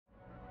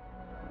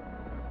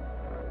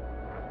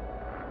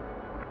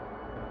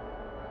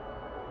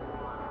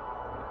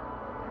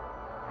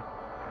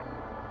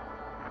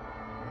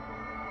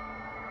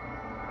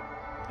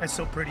That's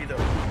so pretty,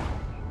 though.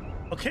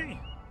 Okay.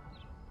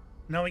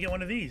 Now we get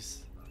one of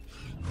these.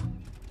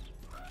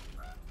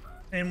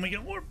 And we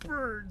get more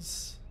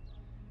birds.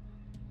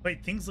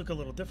 Wait, things look a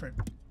little different.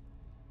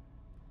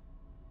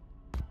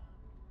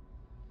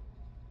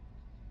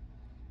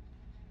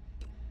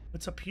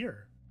 What's up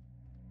here?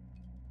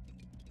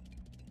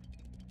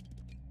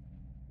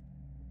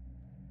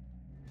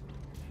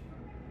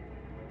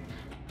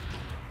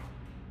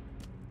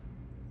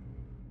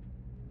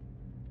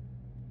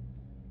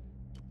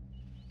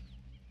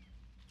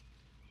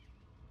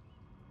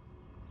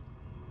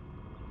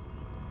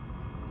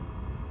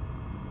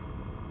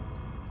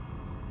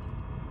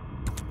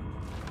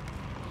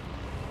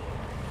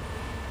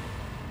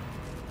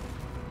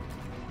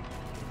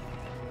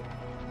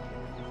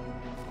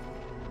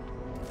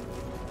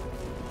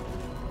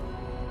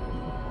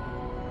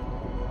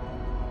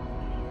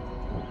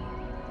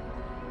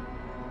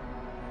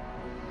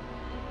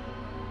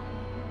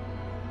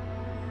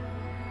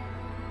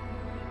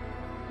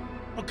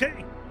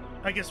 Okay,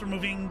 I guess we're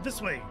moving this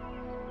way.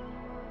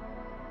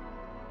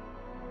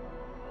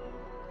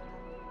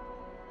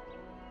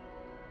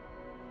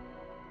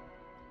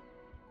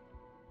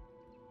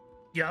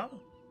 Yeah?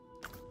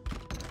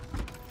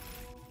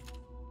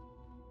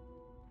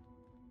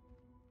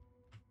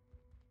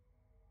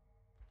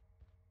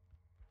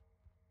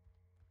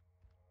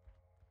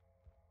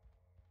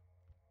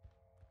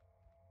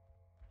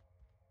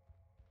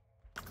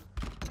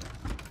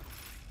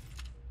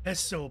 That's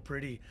so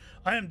pretty.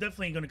 I am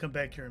definitely going to come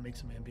back here and make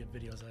some ambient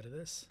videos out of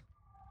this.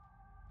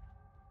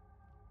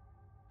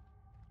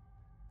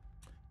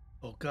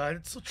 Oh god,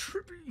 it's so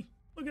trippy.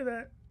 Look at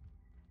that.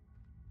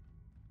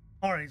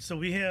 All right, so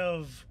we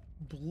have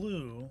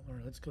blue. All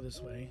right, let's go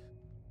this way.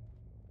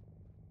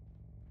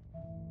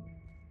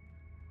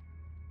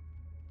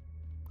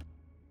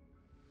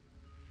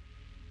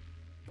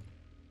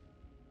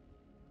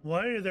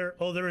 Why are there...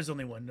 Oh, there is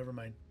only one. Never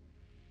mind.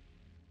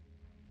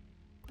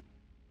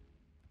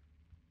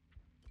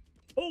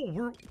 Oh,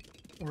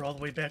 we're all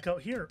the way back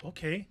out here.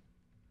 Okay.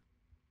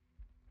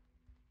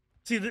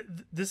 See,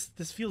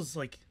 this feels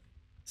like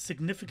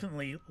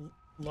significantly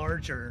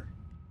larger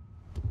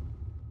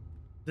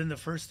than the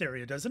first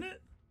area, doesn't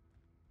it?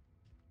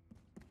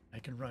 I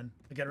can run.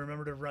 I gotta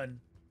remember to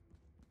run.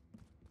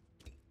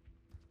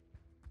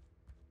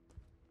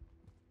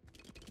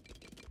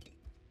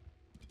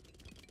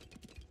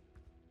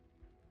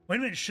 Wait a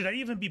minute, should I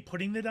even be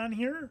putting it on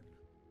here?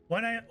 Why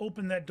not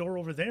open that door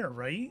over there,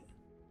 right?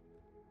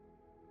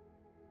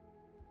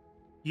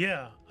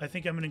 Yeah, I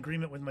think I'm in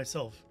agreement with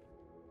myself.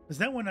 Is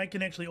that one I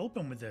can actually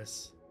open with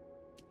this?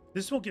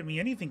 This won't get me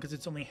anything because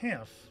it's only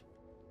half.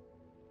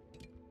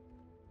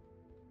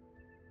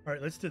 All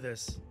right, let's do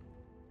this.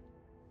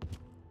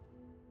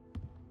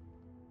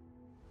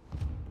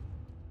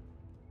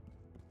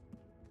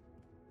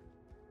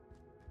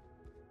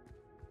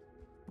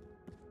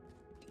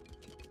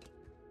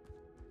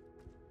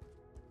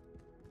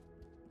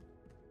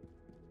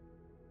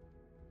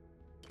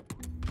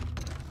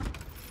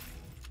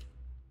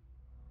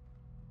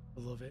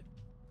 I love it.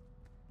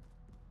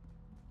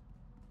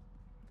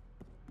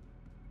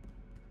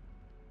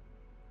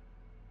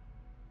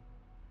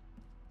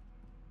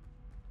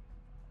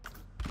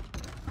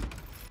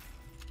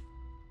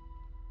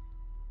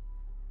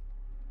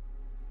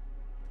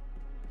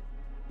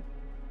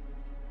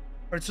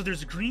 All right, so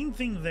there's a green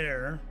thing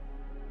there.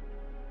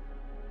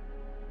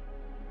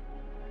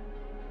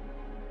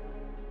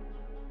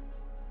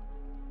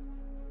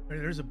 All right,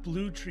 there's a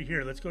blue tree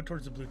here. Let's go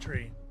towards the blue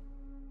tree.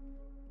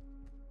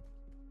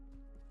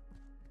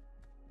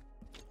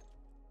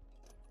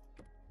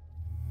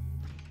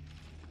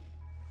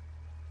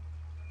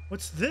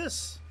 What's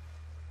this?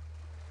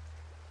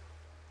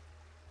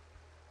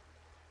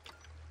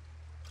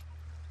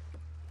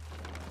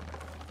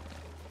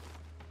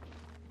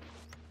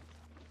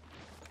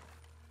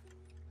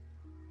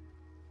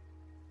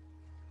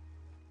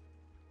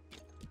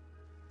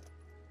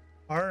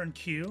 R and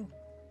Q.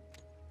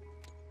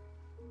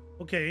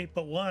 Okay,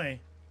 but why?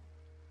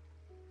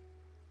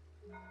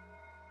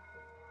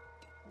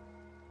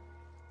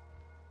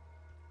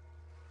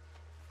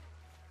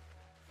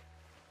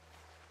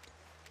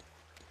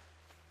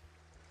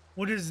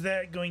 What is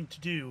that going to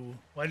do?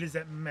 Why does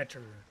that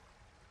matter?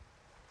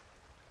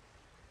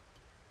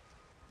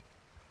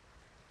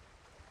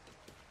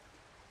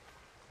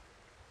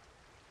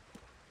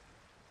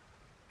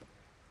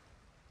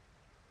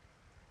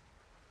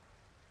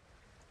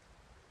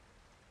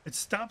 It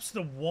stops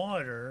the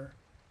water.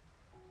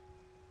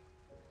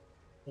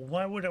 Well,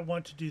 why would I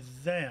want to do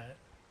that?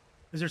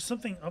 Is there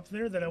something up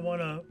there that I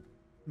want to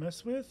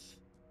mess with?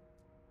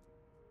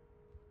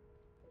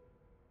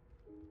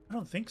 I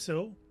don't think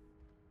so.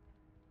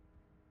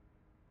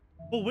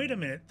 Oh, wait a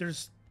minute.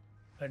 There's...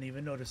 I didn't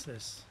even notice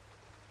this.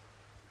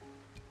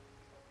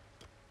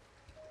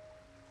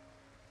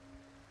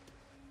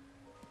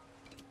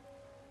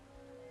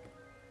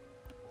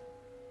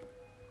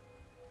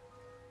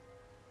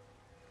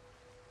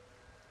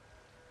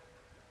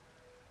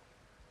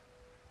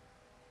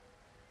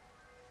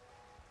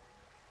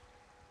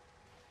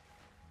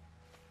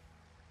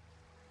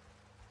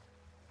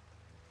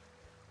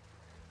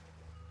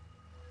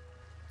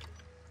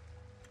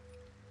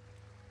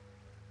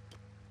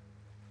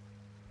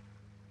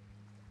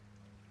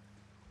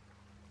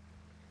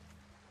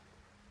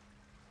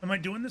 Am I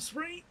doing this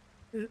right?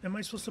 Am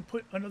I supposed to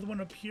put another one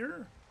up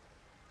here?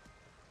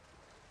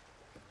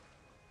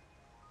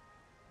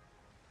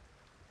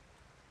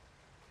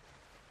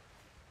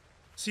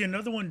 See,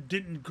 another one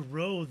didn't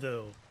grow,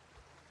 though.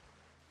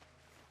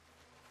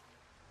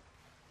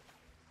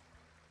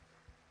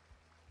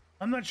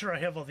 I'm not sure I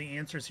have all the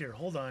answers here.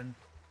 Hold on.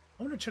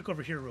 I want to check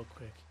over here real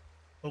quick.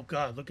 Oh,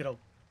 God, look at how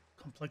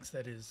complex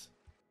that is.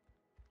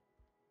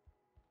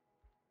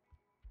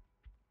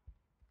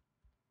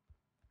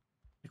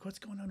 Like, what's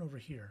going on over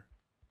here?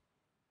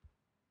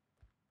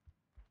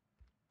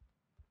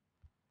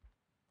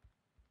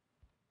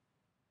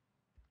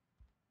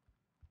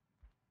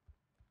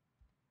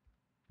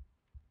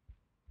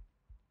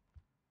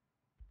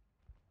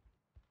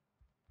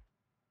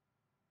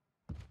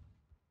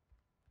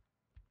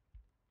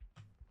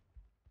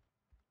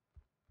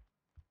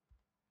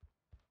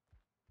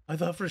 I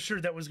thought for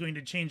sure that was going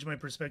to change my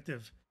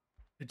perspective.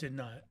 It did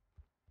not.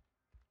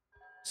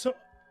 So,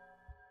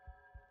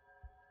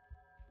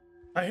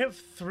 I have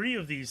 3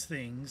 of these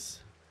things.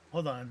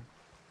 Hold on.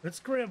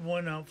 Let's grab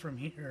one out from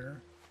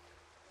here.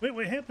 Wait,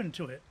 what happened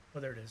to it? Oh,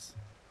 there it is.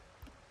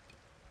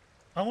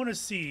 I want to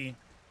see.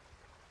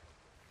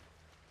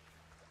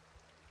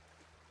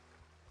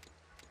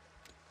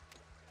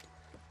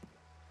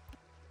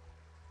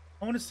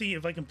 I want to see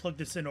if I can plug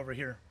this in over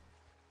here.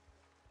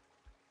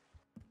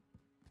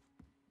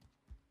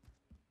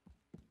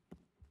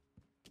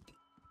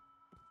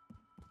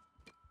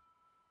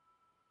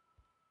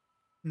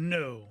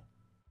 No.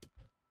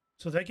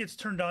 So that gets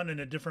turned on in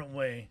a different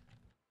way.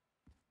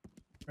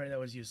 All right, that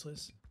was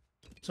useless.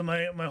 So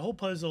my whole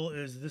puzzle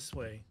is this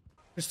way.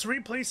 There's 3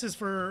 places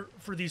for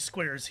these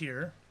squares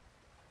here.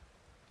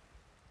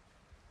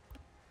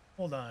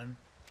 Hold on.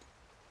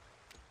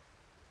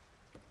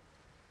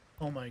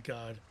 Oh my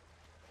God.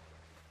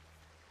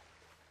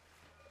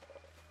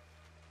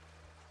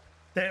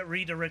 That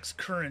redirects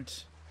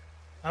current.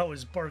 I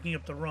was barking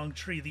up the wrong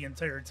tree the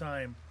entire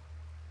time.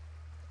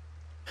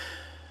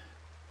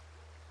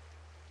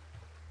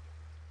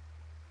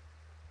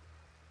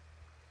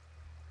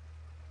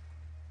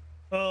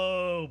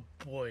 Oh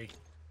boy.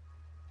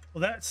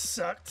 Well, that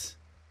sucked.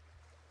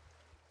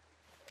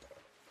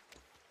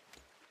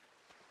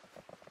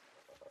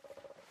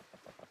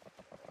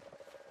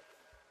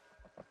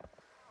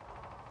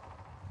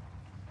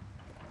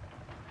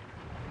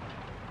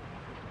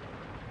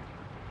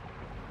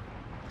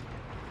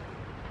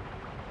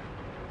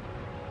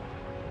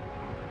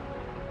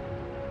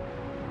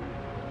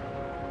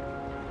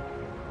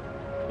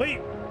 Wait.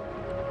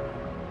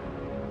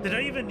 Did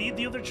I even need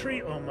the other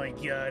tree? Oh my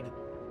God.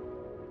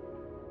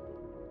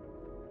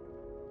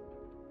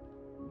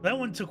 That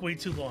one took way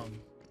too long.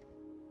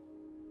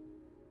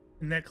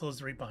 And that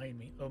closed right behind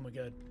me. Oh my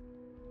God.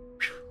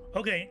 Whew.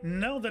 Okay,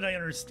 now that I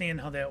understand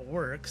how that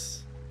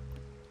works.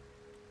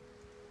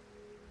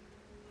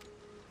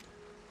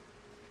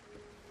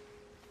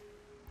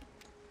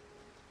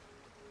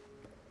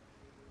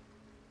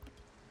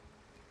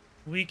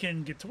 We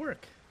can get to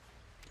work.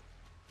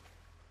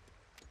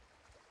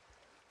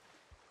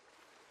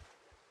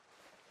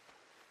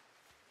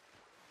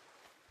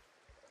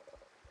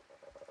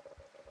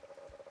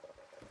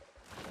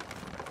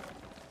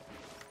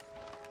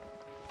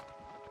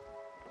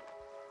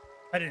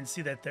 I didn't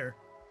see that there.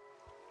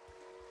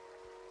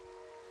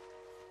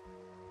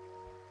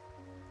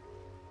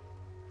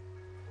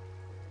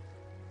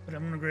 But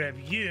I'm gonna grab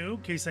you in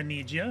case I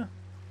need you.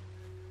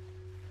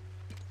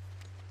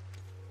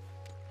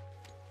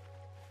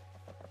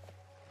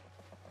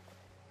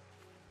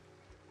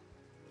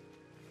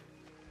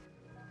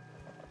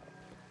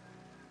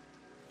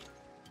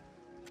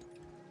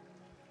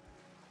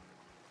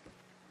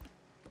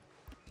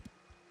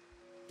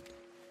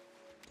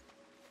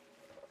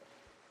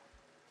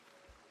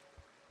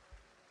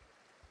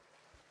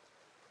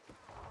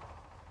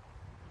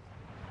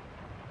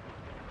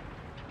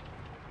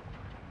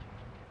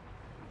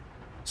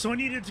 So I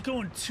needed to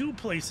go in 2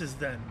 places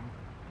then.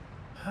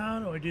 How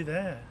do I do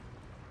that?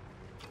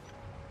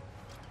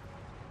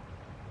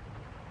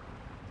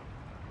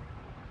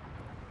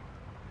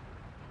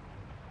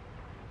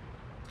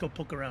 Let's go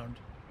poke around.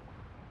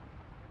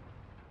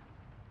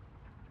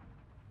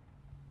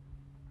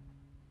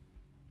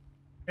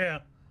 Yeah.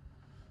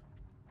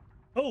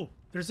 Oh,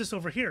 there's this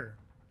over here.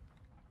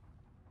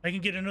 I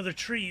can get another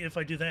tree if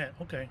I do that.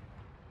 Okay.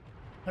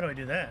 How do I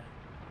do that?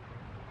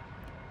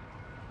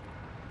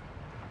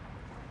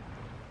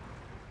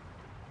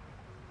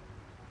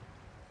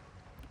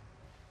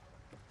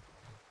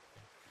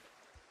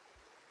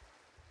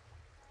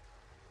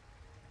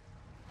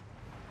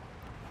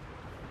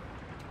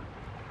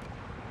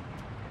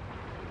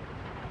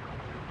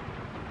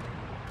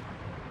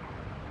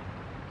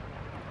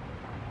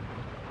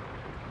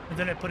 And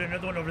then I put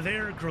another one over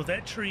there, grow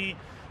that tree,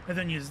 and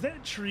then use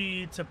that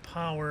tree to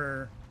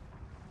power...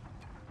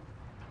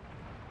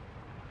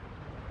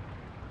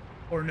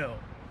 Or no.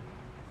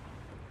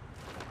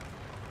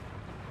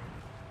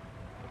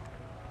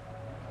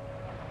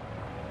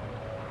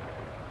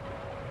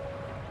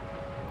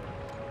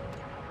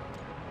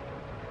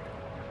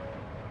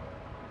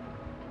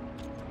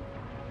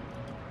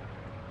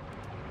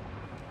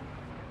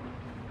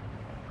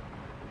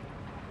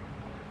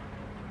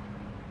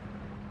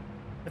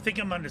 think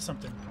I'm onto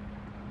something.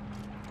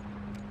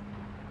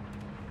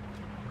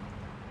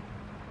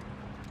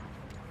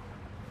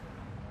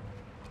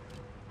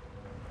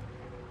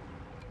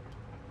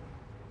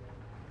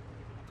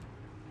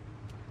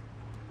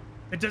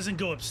 It doesn't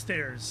go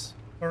upstairs.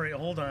 All right,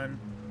 hold on.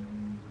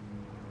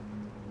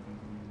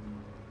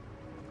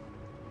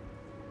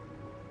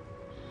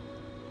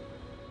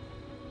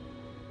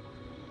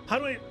 How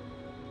do I...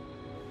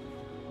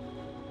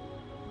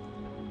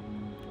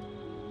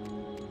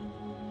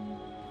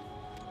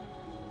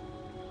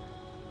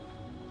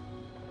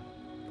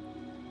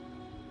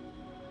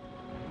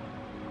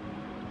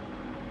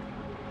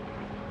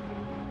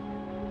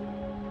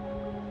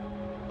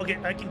 Okay,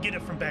 I can get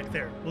it from back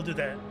there. We'll do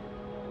that.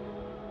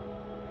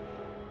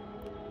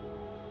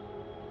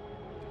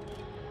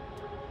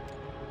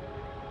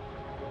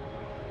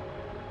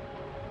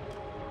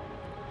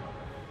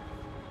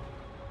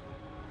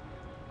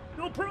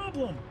 No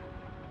problem.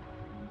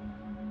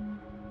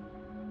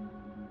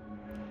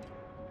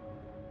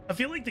 I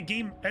feel like the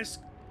game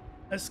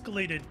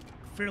escalated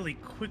fairly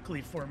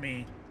quickly for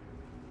me.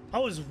 I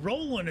was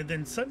rolling and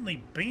then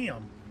suddenly,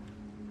 bam.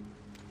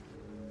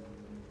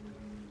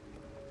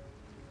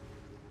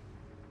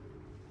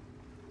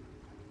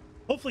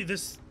 Hopefully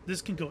this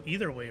can go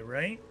either way,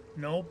 right?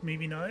 No,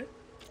 maybe not.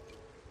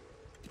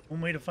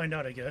 One way to find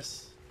out, I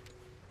guess.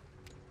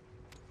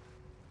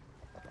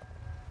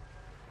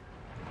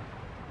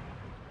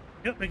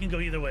 Yep, it can go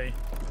either way.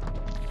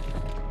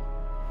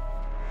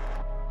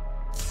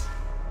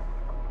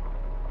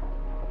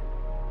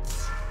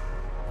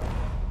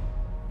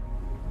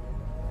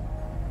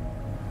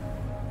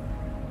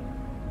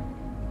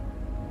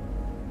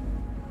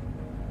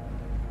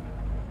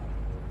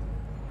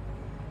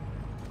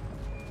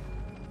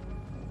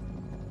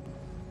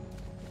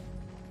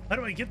 How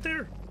do I get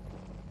there?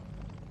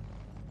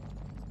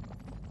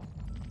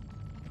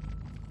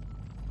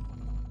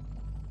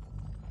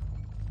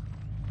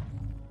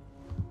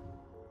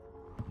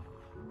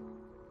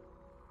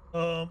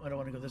 I don't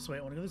want to go this way.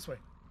 I want to go this way.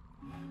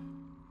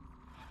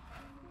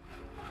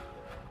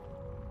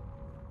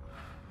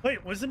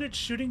 Wait, wasn't it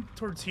shooting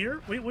towards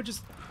here? Wait, what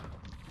just...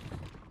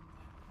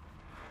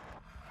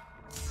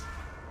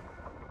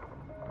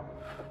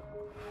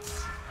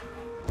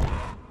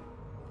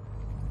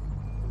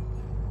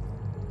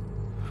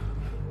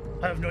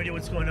 I have no idea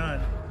what's going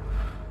on.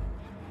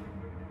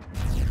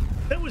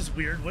 That was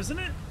weird, wasn't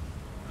it?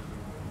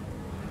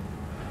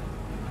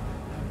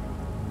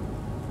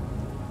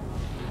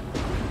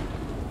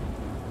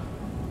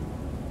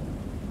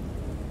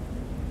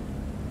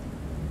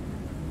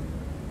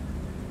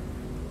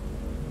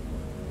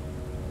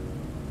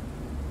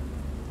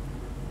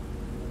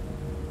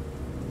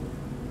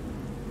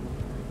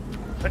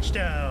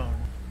 Touchdown.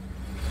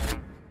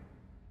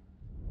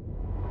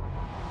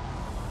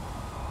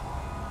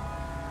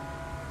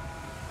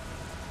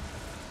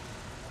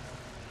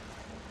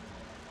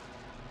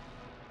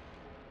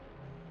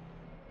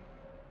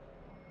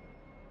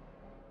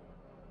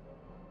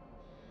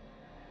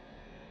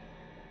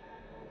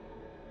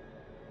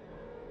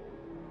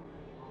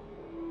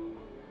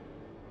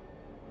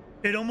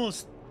 It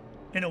almost,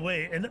 in a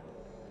way, and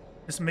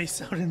this may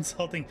sound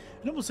insulting,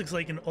 it almost looks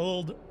like an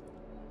old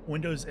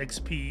Windows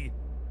XP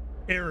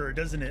error,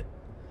 doesn't it?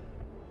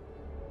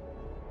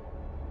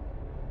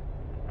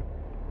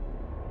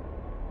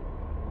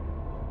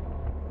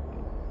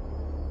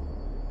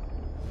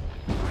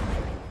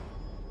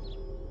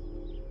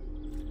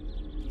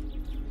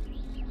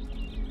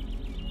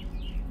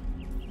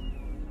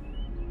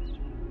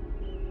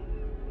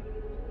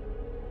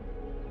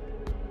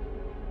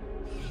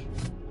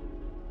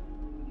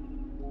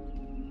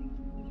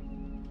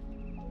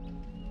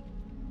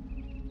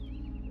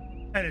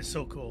 That is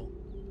so cool.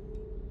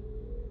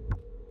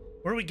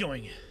 Where are we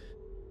going?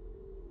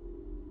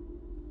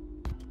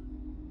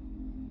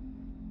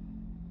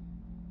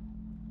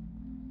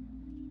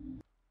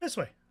 This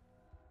way.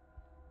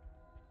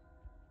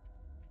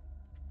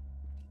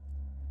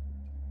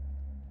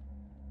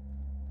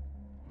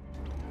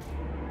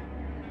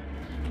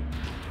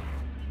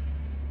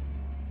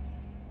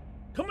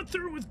 Coming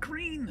through with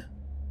green.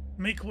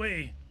 Make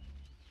way.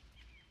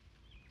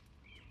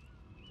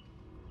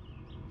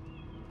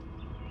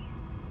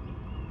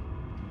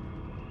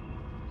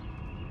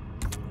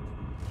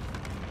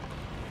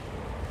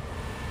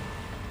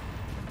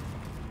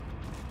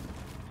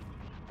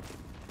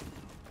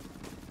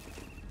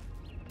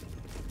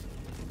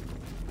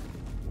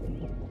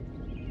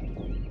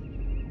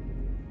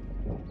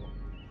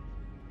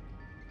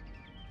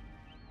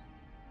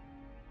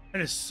 That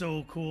is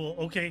so cool.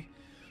 Okay,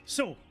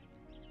 so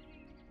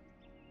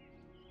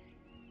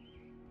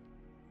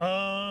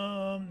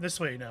this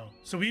way now.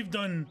 So we've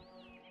done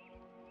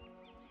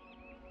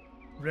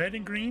red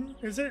and green,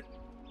 is it?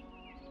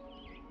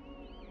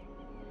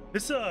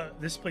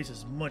 This place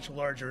is much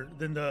larger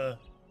than the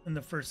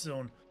first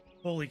zone.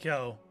 Holy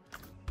cow.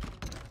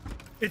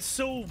 It's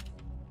so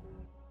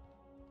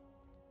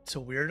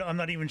weird. I'm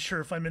not even sure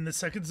if I'm in the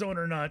second zone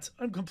or not.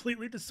 I'm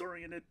completely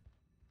disoriented.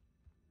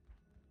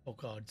 Oh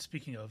god,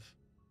 speaking of.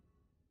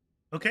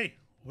 Okay,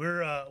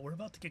 We're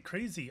about to get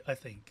crazy, I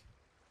think.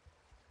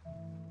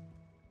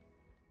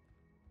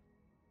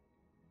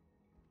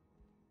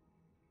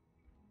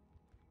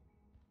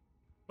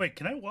 Wait,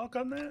 can I walk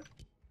on that?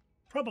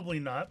 Probably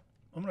not.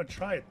 I'm gonna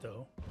try it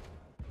though.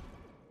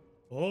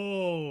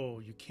 Oh,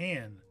 you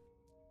can.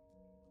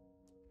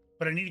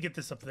 But I need to get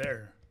this up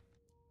there.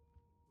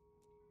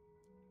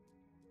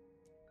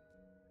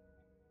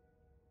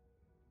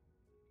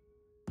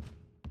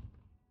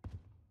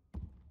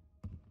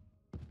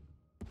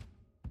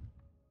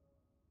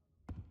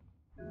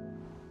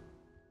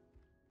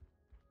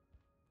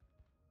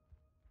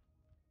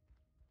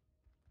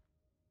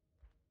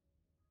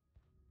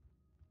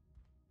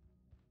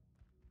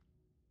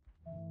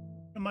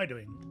 What am I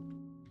doing?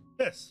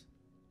 This.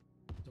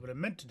 That's what I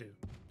meant to do.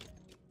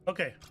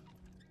 Okay.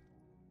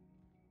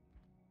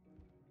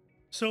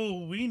 So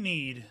we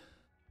need...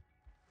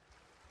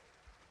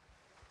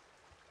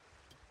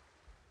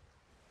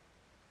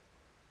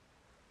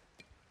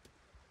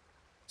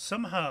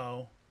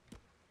 somehow...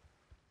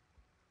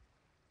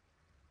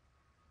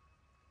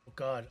 Oh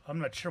God, I'm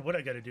not sure what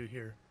I gotta do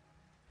here.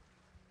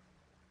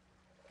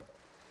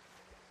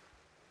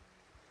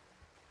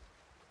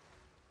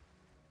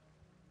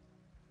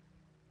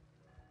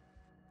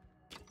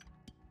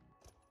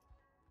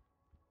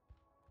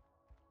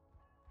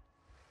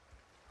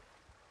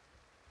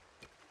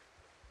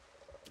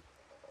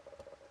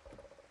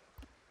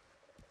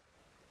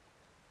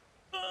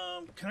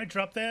 Can I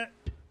drop that?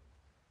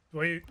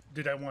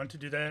 Did I want to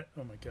do that?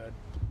 Oh my God.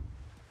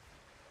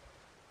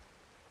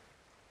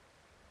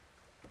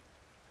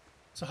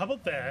 So how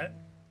about that?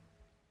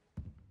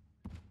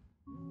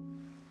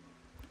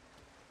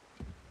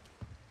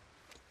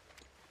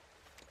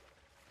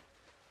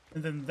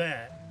 And then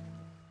that.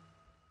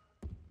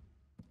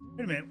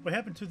 Wait a minute, what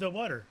happened to the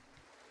water?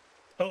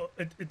 Oh,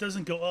 it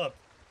doesn't go up.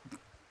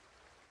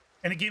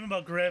 In a game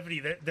about gravity,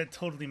 that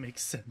totally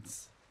makes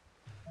sense.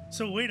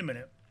 So wait a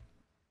minute.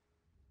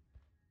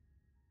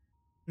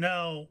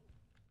 Now,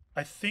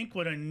 I think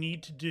what I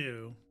need to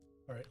do...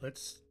 All right,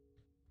 let's...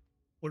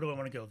 Where do I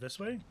want to go? This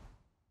way?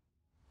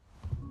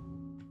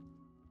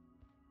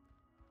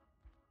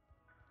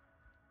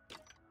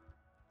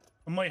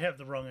 I might have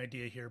the wrong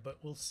idea here, but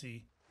we'll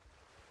see.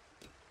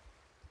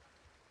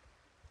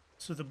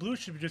 So the blue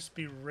should just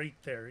be right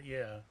there,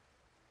 yeah.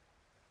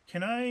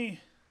 Can I...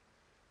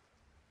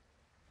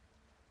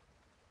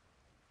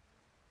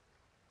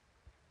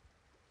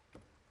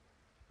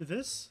 do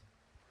this?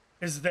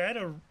 Is that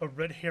a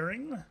red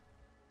herring?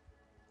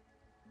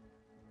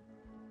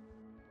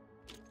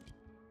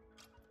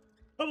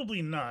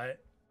 Probably not.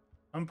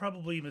 I'm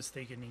probably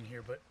mistaken in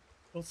here, but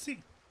we'll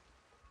see.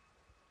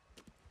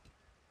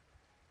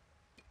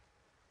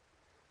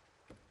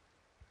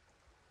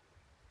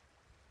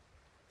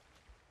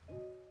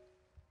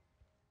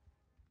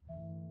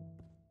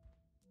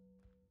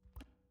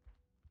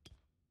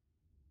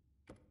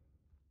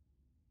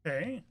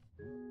 Okay.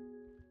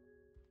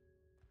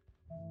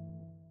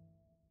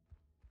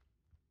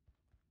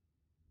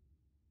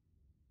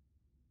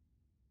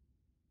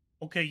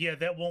 Okay, yeah,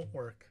 that won't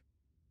work.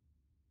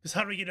 Because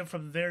how do we get it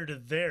from there to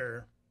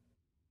there?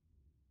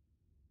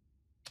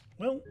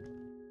 Well...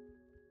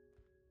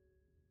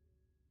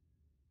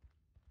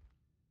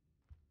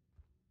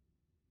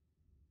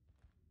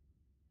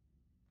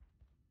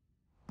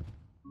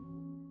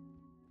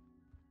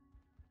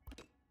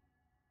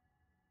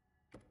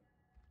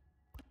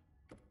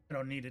 I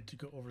don't need it to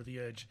go over the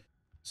edge.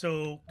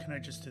 So, can I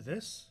just do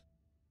this?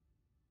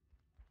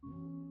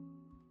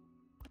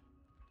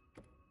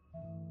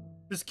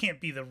 This can't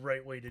be the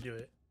right way to do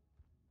it.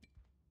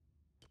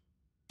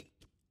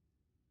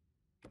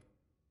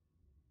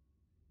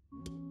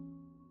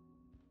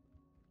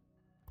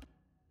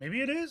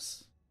 Maybe it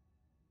is?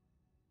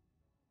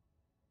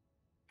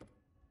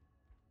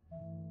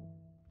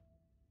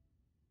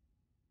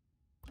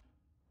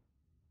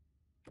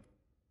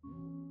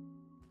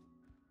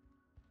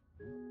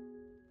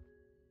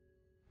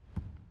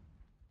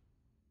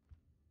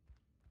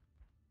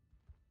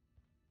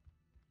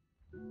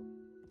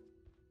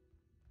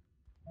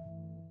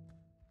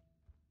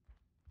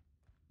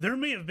 There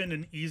may have been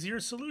an easier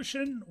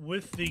solution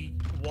with the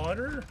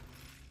water.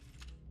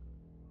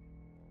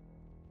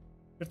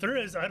 If there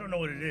is, I don't know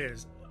what it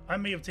is. I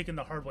may have taken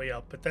the hard way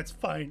out, but that's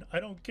fine. I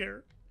don't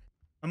care.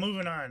 I'm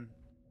moving on.